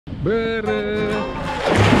Bareng.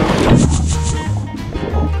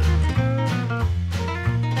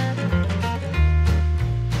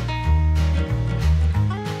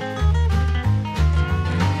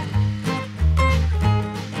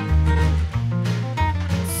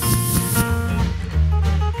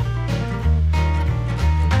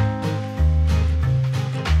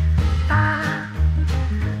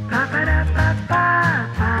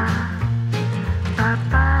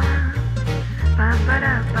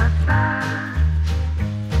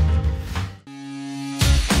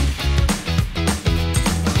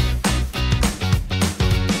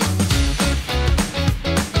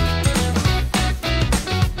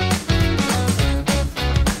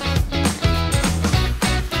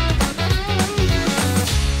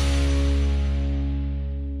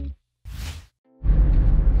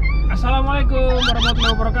 Assalamualaikum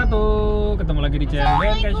warahmatullahi wabarakatuh. Ketemu lagi di channel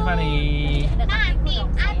Ben Kasyafani. Nanti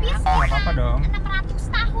abis Gak apa-apa dong. 600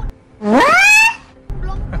 tahun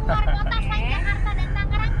belum keluar kota selain Jakarta dan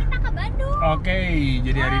Tangerang, kita ke Bandung. Oke,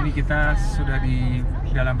 jadi hari ini kita sudah di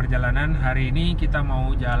dalam perjalanan. Hari ini kita mau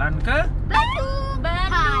jalan ke Bandung.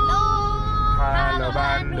 Halo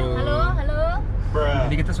Bandung. Halo.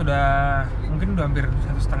 Jadi kita sudah mungkin udah hampir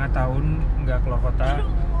 1,5 tahun nggak keluar kota.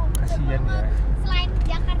 Kasian ya. Selain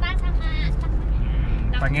Jakarta sama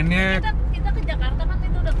Pengennya kita ke Jakarta kan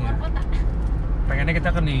itu udah keluar kota. Pengennya kita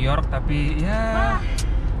ke New York tapi ya.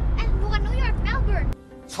 Bukan New York, Melbourne.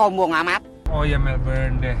 Sombong amat. Oh ya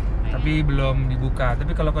Melbourne deh. Tapi belum dibuka.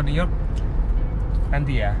 Tapi kalau ke New York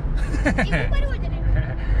nanti ya. Ibu baru aja deh.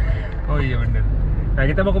 Oh iya bener. Nah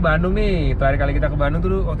kita mau ke Bandung nih. Terakhir kali kita ke Bandung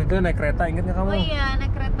tuh waktu itu naik kereta, inget nggak kamu? Oh iya,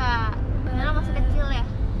 naik kereta. Nana masih kecil ya.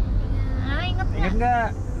 Nana inget nggak? Ingat nggak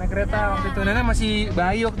naik kereta waktu itu? Nana masih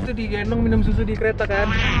bayi waktu itu digendong minum susu di kereta kan?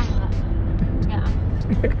 Ya.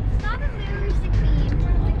 Stop embarrassing me in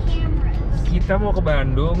front of the cameras. Kita mau ke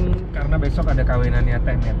Bandung karena besok ada kawinannya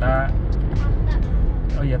Teh Meta.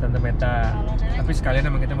 Oh iya Tante Meta. Tapi sekalian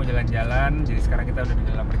emang kita mau jalan-jalan. Jadi sekarang kita udah di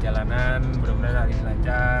dalam perjalanan. Mudah-mudahan hari ini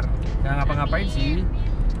lancar. Nggak ngapa-ngapain sih.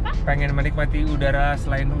 Pengen menikmati udara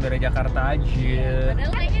selain udara Jakarta aja.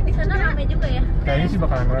 Padahal kayaknya di sana ramai juga ya. Kayaknya sih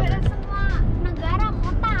bakalan ramai. Udara semua negara,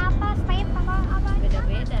 kota, apa, state, apa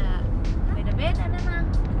beda-beda. Beda-beda memang.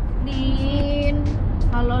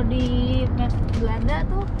 Kalau di Belanda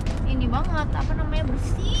tuh ini banget, apa namanya,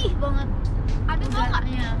 bersih banget. Ada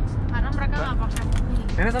udaranya. Karena mereka nggak pakai mobil.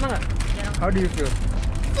 Nenek sana nggak? How do you feel?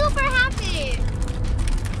 Super happy.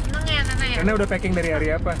 Seneng ya Nana ya? Karena udah packing dari hari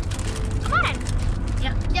apa? Kemarin.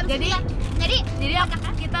 Ya, jadi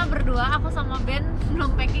kita berdua, aku sama Ben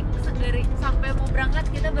belum packing dari sampai mau berangkat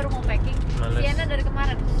kita baru mau packing. Males. Sienna dari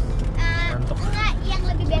kemarin. Ngantuk. Enggak, yang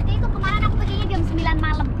lebih bete itu kemarin aku packingnya jam 9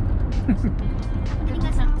 malam. Jadi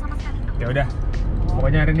nggak senang sama sekali. Ya udah.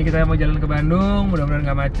 Pokoknya hari ini kita mau jalan ke Bandung, mudah-mudahan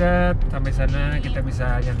nggak macet. Sampai sana kita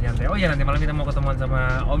bisa nyantai-nyantai. Oh ya nanti malam kita mau ketemuan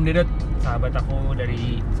sama Om Dedot, sahabat aku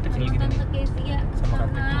dari kecil gitu nih. Sama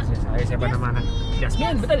kakek saya siapa nama anak?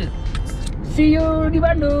 Jasmine, betul. See you di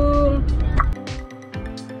Bandung.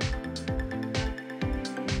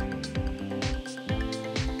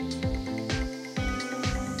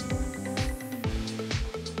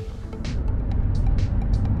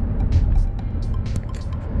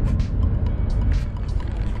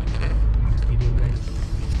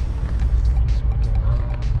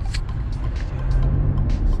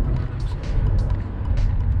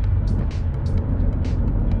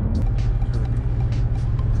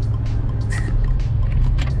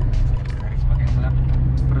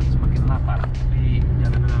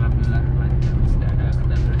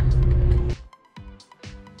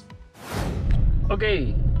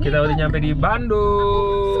 Oke, kita udah nyampe di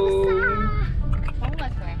Bandung. Kamu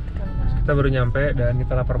nggak sih? Kita baru nyampe dan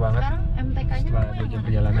kita lapar banget. Sekarang MTK-nya Setelah 2 jam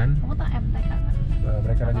perjalanan, kamu tau MTK kan?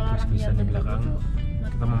 mereka lagi tulis-tulisan di belakang.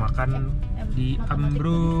 Kita mau makan di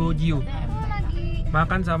Ambrogio.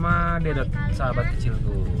 Makan sama Dedot, sahabat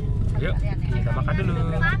kecilku. Yuk, kita makan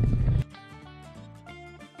dulu.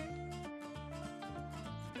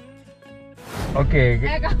 Oke,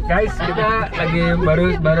 guys, kita lagi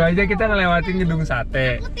baru aja kita ngelewatin gedung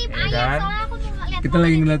sate, ya kan? Kita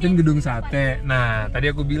lagi ngeliatin gedung sate. Nah, tadi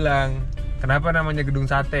aku bilang, kenapa namanya gedung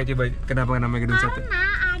sate? Coba, kenapa namanya gedung sate? Karena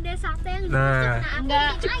ada sate yang Nah,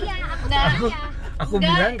 aku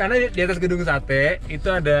bilang karena di atas gedung sate itu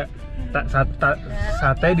ada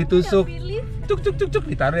sate ditusuk, cuk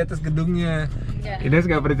ditaruh di atas gedungnya. Ines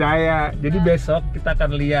nggak percaya, jadi besok kita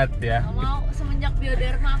akan lihat ya. Nggak mau, semenjak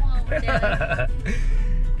bioderma aku nggak percaya.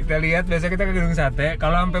 Kita lihat besok kita ke gedung sate.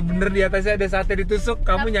 Kalau sampai bener di atasnya ada sate ditusuk,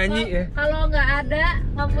 kamu nyanyi ya? Kalau nggak ada,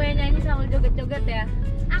 kamu yang nyanyi sambil joget-joget ya.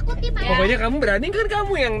 Aku tim ya. Pokoknya kamu berani kan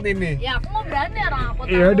kamu yang ini. Ya aku mau berani orang aku.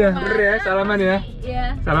 Iya udah, bener ya, salaman ya.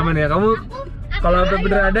 Iya. Salaman ya, kamu kalau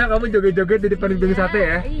bener ada kamu joget-joget di depan gedung sate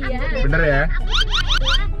ya. Iya. Bener ya.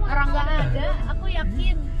 Orang nggak ada, aku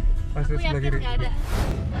yakin. Pasti Aku sebelah yakin kiri. nggak ada.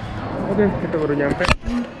 Oke, kita baru nyampe.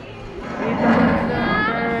 Kita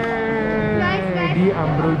sampai di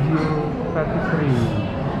Ambrogio Patisserie.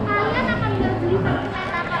 Kalian akan gak beli permen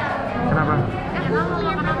apa? Kenapa? Aku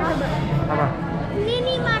lihat apa coba? Apa?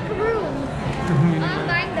 Mini macaroon. I'm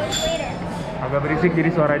buying those later. Agak berisik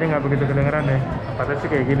jadi suaranya nggak begitu kedengeran ya. Patah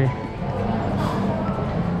sih kayak gini.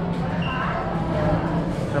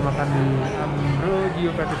 Kita makan di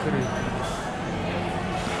Ambrogio Patisserie.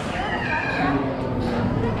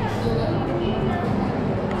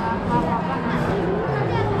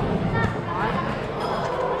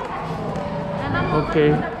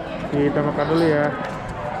 Oke, kita makan dulu ya.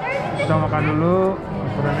 Kita makan dulu.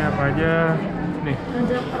 Makanannya apa aja? Nih.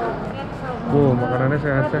 Wow, makanannya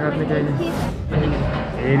sehat-sehat nih kayaknya.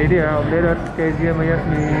 Ini dia Om Dedot, Kezia sama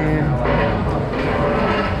Yasmin.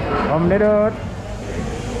 Om Dedot.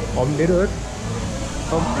 Om Dedot.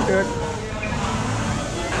 Om Dedot.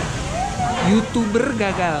 YouTuber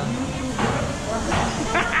gagal.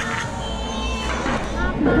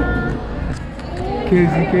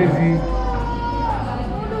 Kezi.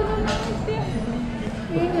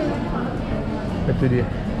 Itu dia.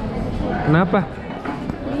 Kenapa?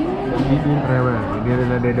 Rewel. Ini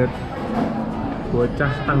adalah Dedot,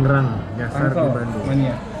 bocah Tangerang, nyasar di Bandung.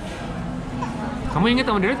 Mania. Kamu inget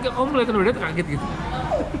sama Dedot gak? Kamu melihat Dedot kaget gitu.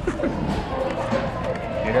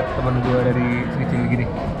 Dedot teman gue dari kecil gini.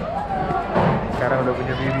 Sekarang udah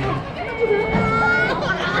punya bini.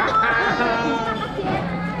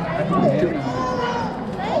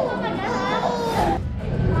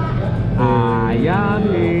 Ayah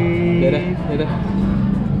Ben. Dadah.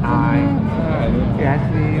 Hai.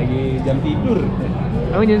 Yasmin. Lagi jam tidur.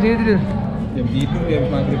 Kamu jam segini tidur? Jam tidur ya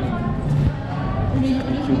maghrib.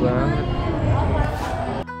 Lucu banget.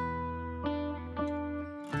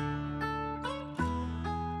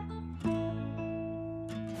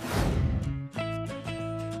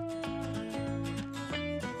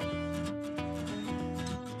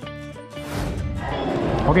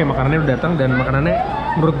 Oke, makanannya udah datang dan makanannya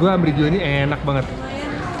menurut gua Ambrogio ini enak banget.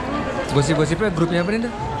 Gosip-gosipnya grupnya apa nih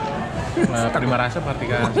tuh? Terima rasa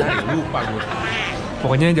partikan saya lupa gue.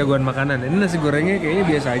 Pokoknya jagoan makanan. Ini nasi gorengnya kayaknya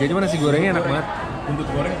biasa aja, cuma nasi gorengnya enak banget. Buntut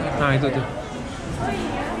goreng. Nah itu tuh.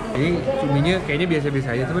 Ini cuminya kayaknya biasa-biasa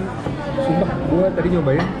aja, temen. Sumpah, gua tadi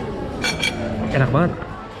nyobain, enak banget.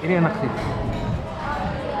 Ini enak sih.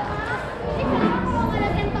 Mau ada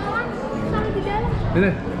kentolan sama di dalam.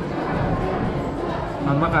 Bener.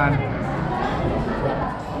 Makan.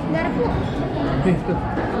 Garpu. Nih tuh.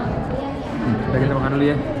 Udah kita makan dulu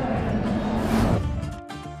ya.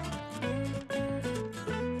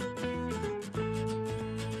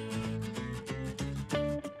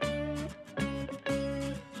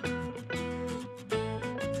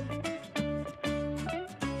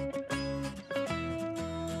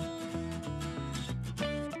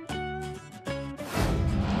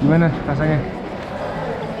 Gimana rasanya?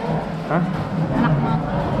 Hah? Enak banget.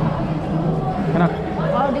 Enak?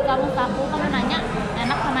 Kalau di kampus aku kamu nanya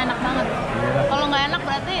enak sama enak banget. Kalau nggak enak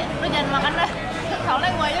berarti lu jangan makan deh. Soalnya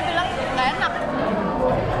gue aja bilang nggak enak.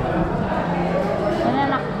 Dan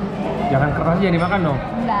enak. Jangan keras aja dimakan dong.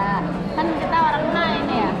 Enggak. Kan kita orangnya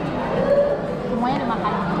ini ya. Semuanya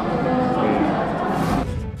dimakan.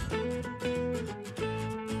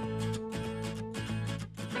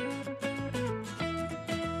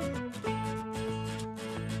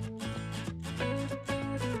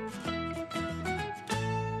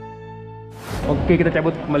 Oke, kita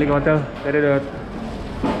cabut kembali ke hotel. Dadah.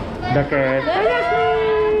 Deket.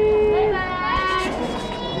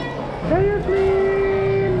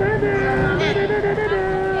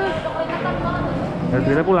 Dan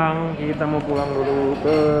kita pulang. Kita mau pulang dulu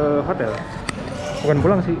ke hotel. Bukan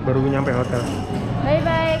pulang sih, baru nyampe hotel. Bye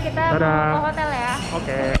bye, kita Dadah. mau ke hotel ya.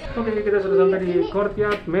 Oke, kita sudah sampai di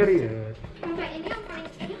Courtyard Marriott. Sampai ini yang paling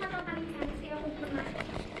ini hotel paling fancy yang aku pernah.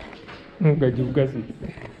 Enggak juga sih.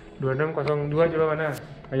 2602 coba mana?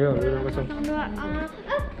 Ayo, 2602.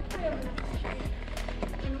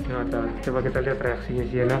 Ini hotel. Coba kita lihat reaksinya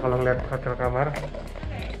Sienna kalau ngeliat hotel kamar.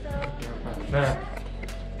 Nah,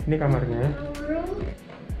 ini kamarnya.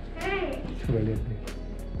 Hey. Coba lihat nih.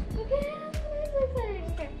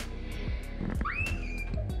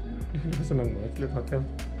 Senang banget lihat hotel.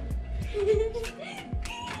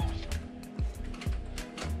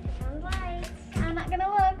 I'm not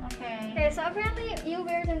gonna look. Okay. Okay, so apparently you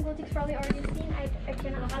guys and Gultik's probably already seen. I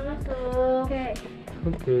cannot look. Okay.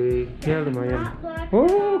 Oke, ya lumayan.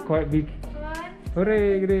 Oh, quite big.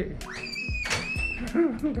 Hore, gede.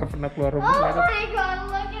 Gak pernah keluar rumah. Oh my god,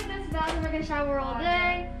 look at this bathroom. I can shower all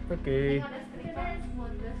day. Oke.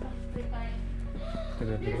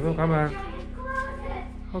 Kita dulu kamar.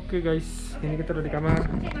 Oke guys, ini kita udah di kamar.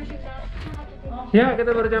 Ya,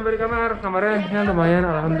 kita baru sampai di kamar. Kamarnya ya lumayan,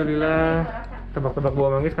 alhamdulillah. Tebak-tebak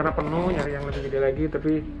buah manggis karena penuh, nyari yang lebih gede lagi,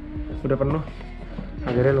 tapi udah penuh.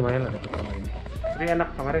 Akhirnya lumayan lah dapet kamar ini. Jadi enak,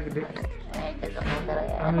 kamarnya gede.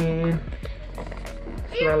 Amin.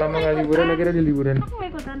 Setelah lama nggak liburan, akhirnya di liburan. Aku mau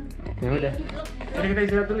ikutan. Ya udah. Jadi kita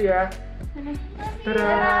istirahat dulu ya. Tada.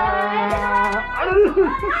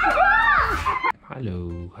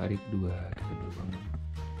 Halo, hari kedua kita baru bangun.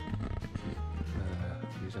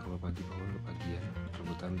 Biasa kalau pagi bangun kepagian,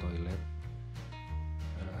 rebutan toilet.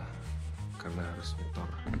 Karena harus nyetor.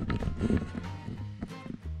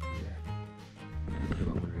 Ya, udah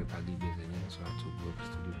bangun dari pagi biasanya sholat subuh, habis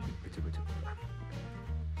itu baca-baca Quran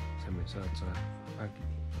sampai sholat pagi.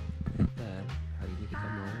 Dan hari ini kita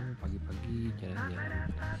mau pagi-pagi jalan-jalan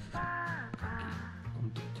kaki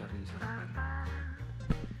untuk cari sarapan.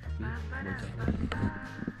 Tapi bocahnya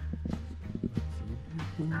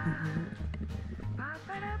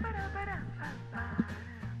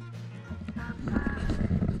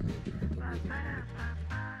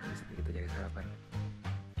kita cari sarapan.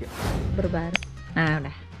 Berbaru. Nah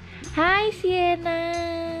udah. Hai Sienna.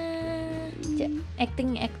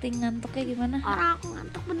 Acting ngantuknya gimana? Orang aku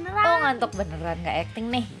ngantuk beneran. Oh ngantuk beneran, nggak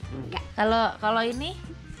acting nih. Enggak. Kalau ini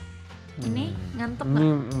ngantuk nggak?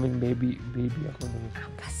 Ini baby aku nih.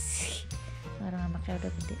 Apa sih? Orang anaknya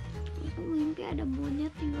udah gede. Aku mimpi ada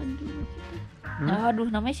monyet tinggal di rumah kita. Aduh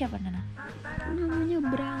namanya siapa Nana? Namanya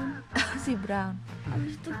Brown. Si Brown.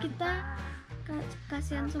 Habis itu kita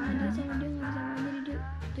kasihan sama dia nggak bisa main,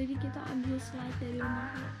 jadi kita ambil slide dari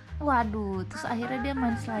rumahnya. Waduh, terus akhirnya dia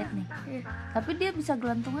main slide nih. Iya. Tapi dia bisa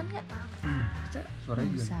gelantungan nggak? Suaranya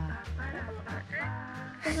Bisa.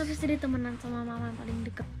 Terus habis itu dia temenan sama mama yang paling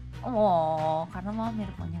deket. Oh, karena mama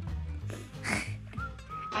mirip monyet.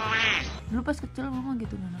 Dulu pas kecil mama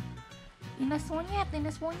gitu Nana. Ines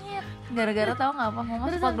monyet. Gara-gara tahu nggak apa? Mama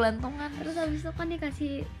suka gelantungan. Terus habis itu kan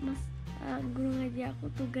dikasih guru ngaji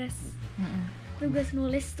aku tugas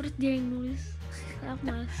nulis, terus dia yang nulis. Aku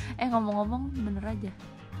malas. Ngomong-ngomong bener aja.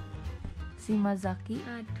 Si Mazaki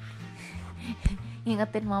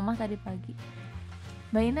ingetin mama tadi pagi.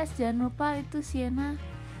 Mbak Ines jangan lupa itu Sienna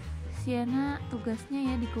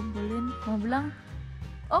tugasnya ya dikumpulin. Mama bilang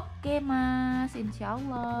oke mas,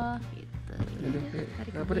 insyaallah gitu. Hari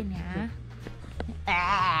kerjain ya.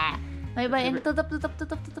 Bye tutup.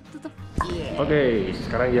 Oke,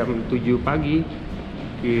 sekarang jam 7 pagi.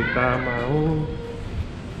 Kita mau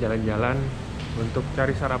jalan-jalan untuk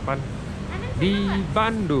cari sarapan di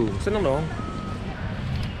Bandung. Seneng dong?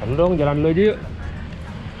 Bandung, jalan dulu aja yuk.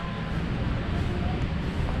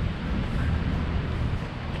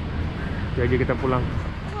 Jadi kita pulang.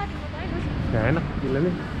 Gak enak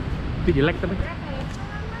jalannya. Itu jelek tapi.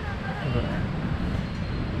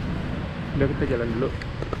 Udah kita jalan dulu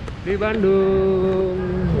di Bandung.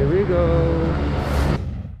 Here we go.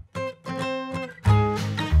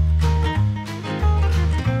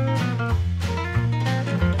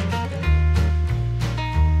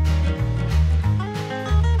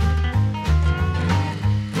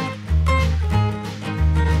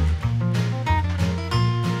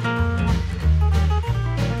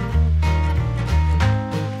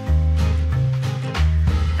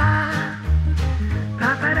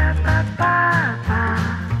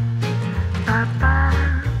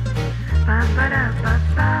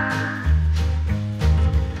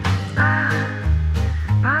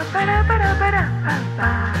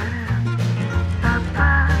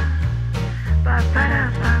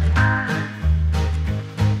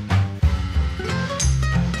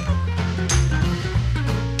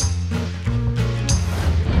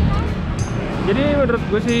 Jadi menurut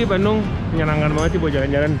gue sih Bandung menyenangkan banget sih buat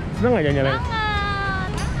jalan-jalan. Seneng gak jalan-jalan?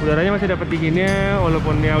 Udaranya masih dapat dinginnya,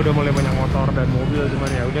 walaupun ya udah mulai banyak motor dan mobil, cuman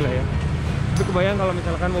ya udah lah ya. Tapi kebayang kalau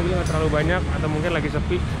misalkan mobilnya nggak terlalu banyak atau mungkin lagi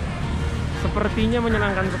sepi, sepertinya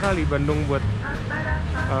menyenangkan sekali Bandung buat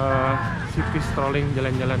city strolling,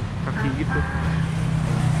 jalan-jalan kaki gitu.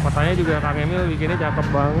 Kotanya juga Kang Emil bikinnya cakep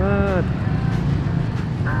banget.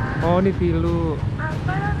 Oh ini Tilu.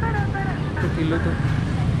 Itu Tilu tuh.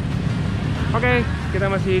 Oke,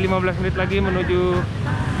 kita masih 15 menit lagi menuju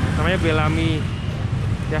namanya Bellamy.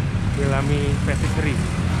 Ya, Bellamy Patisserie.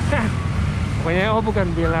 Nah, pokoknya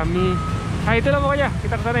bukan Bellamy. Nah, itulah pokoknya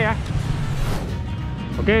kita ke sana ya.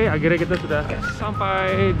 Oke, akhirnya kita sudah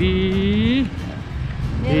sampai di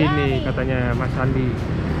Bellamy. ini katanya Mas Andi.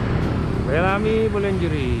 Belami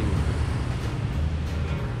Bolenjeri.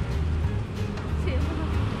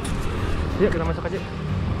 Yuk kita masuk aja.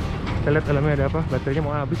 Kita lihat dalamnya ada apa. Baterainya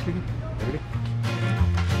mau habis lagi. Jadi deh.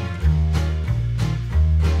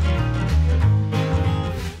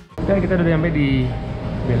 Oke, kita udah sampai di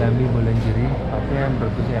Belami Bolenjeri. Tempatnya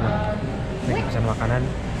menurutku sih enak. Kita pesan makanan.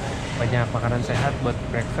 Banyak makanan sehat buat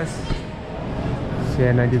breakfast.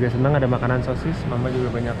 Sienna juga senang ada makanan sosis. Mama juga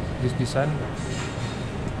banyak jus-jusan.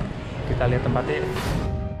 Kita lihat tempatnya.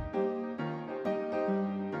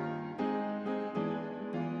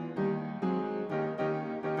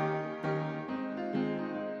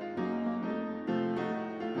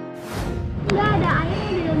 Enggak ada air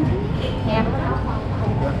di dalam sini. Ya.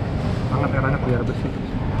 Hangat anak biar bersih.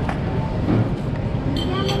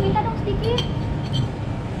 Ya, mau minta dong sedikit.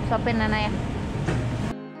 Suapin Nana ya.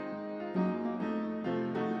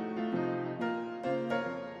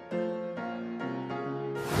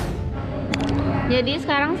 Jadi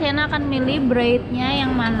sekarang Sienna akan milih braidnya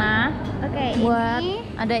yang mana. Oke, Buat ini.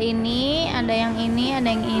 ada ini, ada yang ini,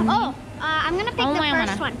 ada yang ini. Oh, I'm gonna pick Kamu the mau yang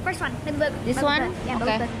first mana? one. First one. Lebih bagus. This Bagus one? banget. Ya, Oke.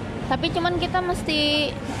 bagus banget. Tapi cuman kita mesti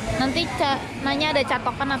nanti nanya ada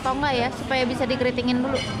catokan atau enggak ya supaya bisa dikeritingin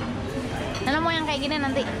dulu. Nana mau yang kayak gini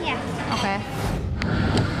nanti. Iya. Oke.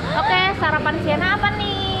 Oke, sarapan Sienna apa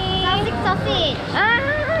nih? Sausage.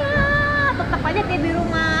 Tetap aja kayak di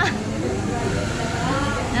rumah.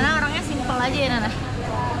 Nana orangnya simple aja ya Nana.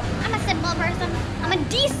 I'm a simple person. I'm a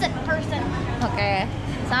decent person. Oke.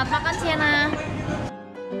 Selamat makan Sienna.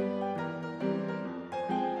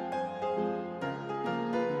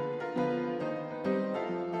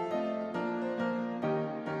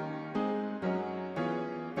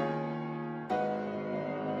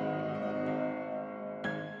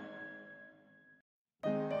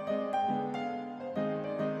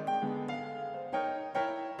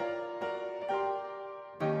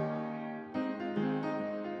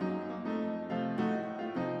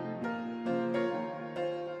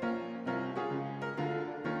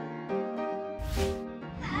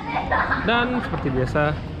 Dan seperti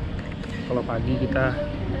biasa, kalau pagi kita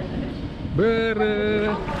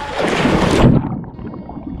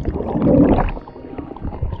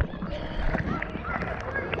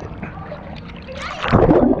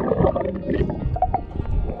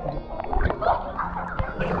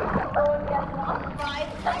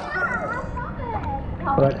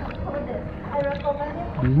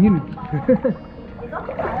dingin.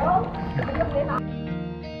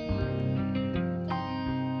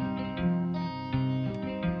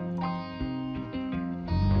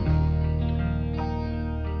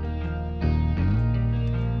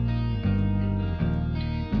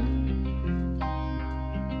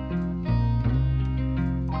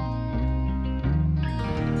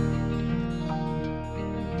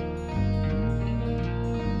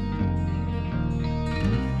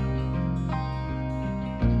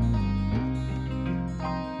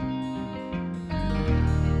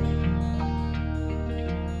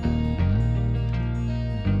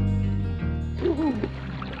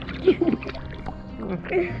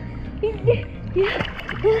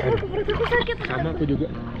 Perut aku sakit. Sama aku juga.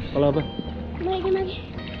 Kalau apa? Naikin lagi.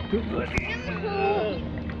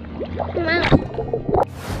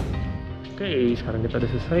 Oke, sekarang kita udah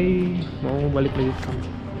selesai. Mau balik lagi ke kamar.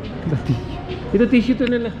 Itu tisu tuh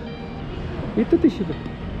Nana. Itu tisu tuh.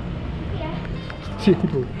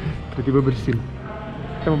 Tiba-tiba bersin.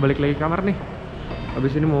 Kita mau balik lagi ke kamar nih.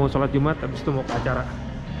 Habis ini mau sholat Jumat, habis itu mau ke acara.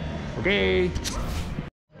 Oke.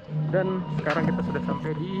 Dan sekarang kita sudah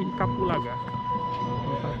sampai di Kapulaga.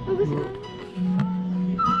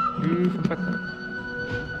 Di tempat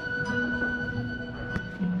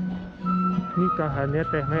nikahannya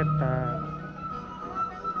Teh Meta.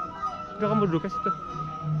 Enggak, kamu duduk ke situ.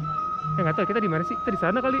 Nggak tahu kita di mana sih? Kita di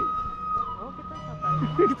sana kali. Oh, kita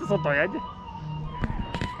sotoy. Kita sotoy aja.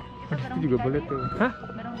 Itu juga boleh tuh. Hah?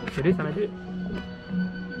 Jadi sana aja.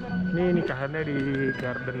 Ini nikahannya di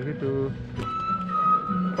garden gitu.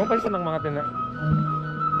 Kamu pasti senang banget ya, Nak?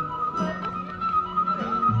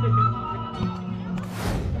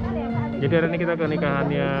 Jadi hari ini kita ke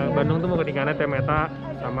nikahannya Bandung tuh, mau ke nikahannya Teh Meta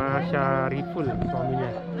sama Syariful suaminya.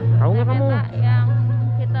 Tahu nggak kamu? Yang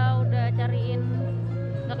kita udah cariin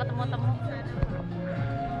nggak ketemu-temu.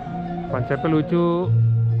 Konsepnya lucu,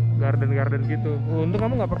 garden gitu. Untung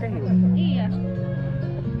kamu nggak pakai nih. Iya.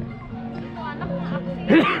 Itu anak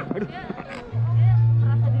aksi. Aduh. Dia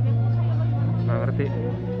merasa dirimu kayak bagaimana? Nggak ngerti.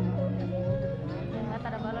 Nggak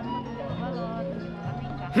ada balon, ada balon. Nggak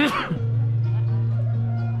nikah.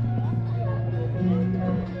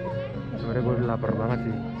 Sebenarnya gue udah lapar banget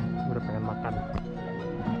sih. Gue udah pengen makan.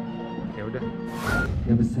 Ya udah.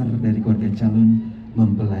 Yang besar dari keluarga calon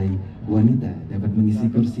mempelai Wanita dapat mengisi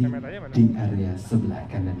kursi di area sebelah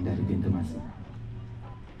kanan dari pintu masuk.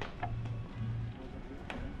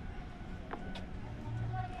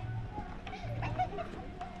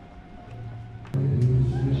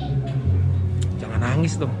 Jangan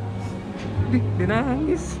nangis dong. Dia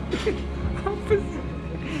nangis. Apa sih?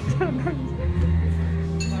 Jangan nangis.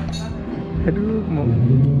 Aduh,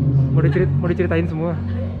 mau diceritain semua.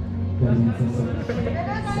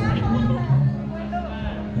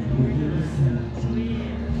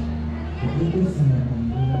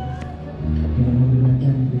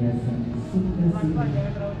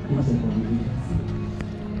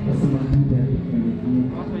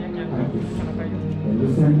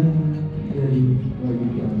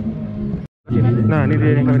 Nah, ini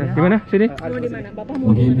dia yang kamera. Gimana? Sini. Mau di mana? Bapak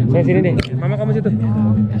mau Saya sini deh. Mama kamu situ.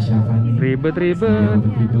 Ribet.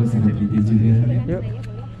 Yuk.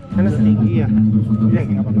 Sana sini. Iya. Iya,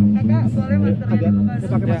 enggak apa-apa. Kakak, boleh Agak mau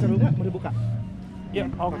pakai masker dulu nggak? Mau dibuka? Ya,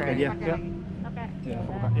 oke aja. Ya.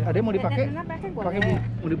 Ada yang mau dipakai? Pakai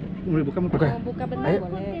mau dibuka mau Buka. Mau buka bentar Ayo.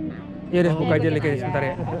 boleh. Iya deh, buka aja lagi sebentar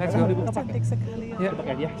ya. Let's go. Mau dibuka pakai. Ya.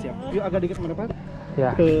 Pakai aja, siap. Yuk agak dikit mana Pak?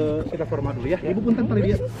 Ya. Ke kita format dulu ya. Ibu punten tali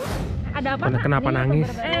dia. Ada apa? Kenapa nangis?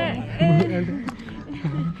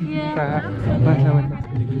 Iya. Pak, sama.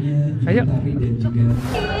 Ayo.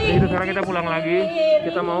 Itu sekarang kita pulang lagi.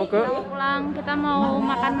 Kita mau ke Pulang, kita mau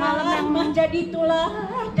makan malam yang menjadi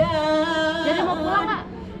teladan. Jadi mau pulang Kak?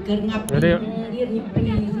 Jadi yuk.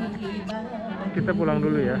 Kita pulang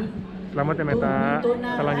dulu ya. Selamat ya Meta.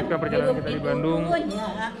 Kita lanjutkan perjalanan kita di Bandung.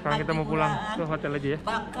 Sekarang kita mau pulang ke hotel aja ya.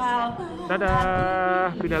 Dadah.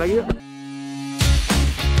 Pindah lagi yuk.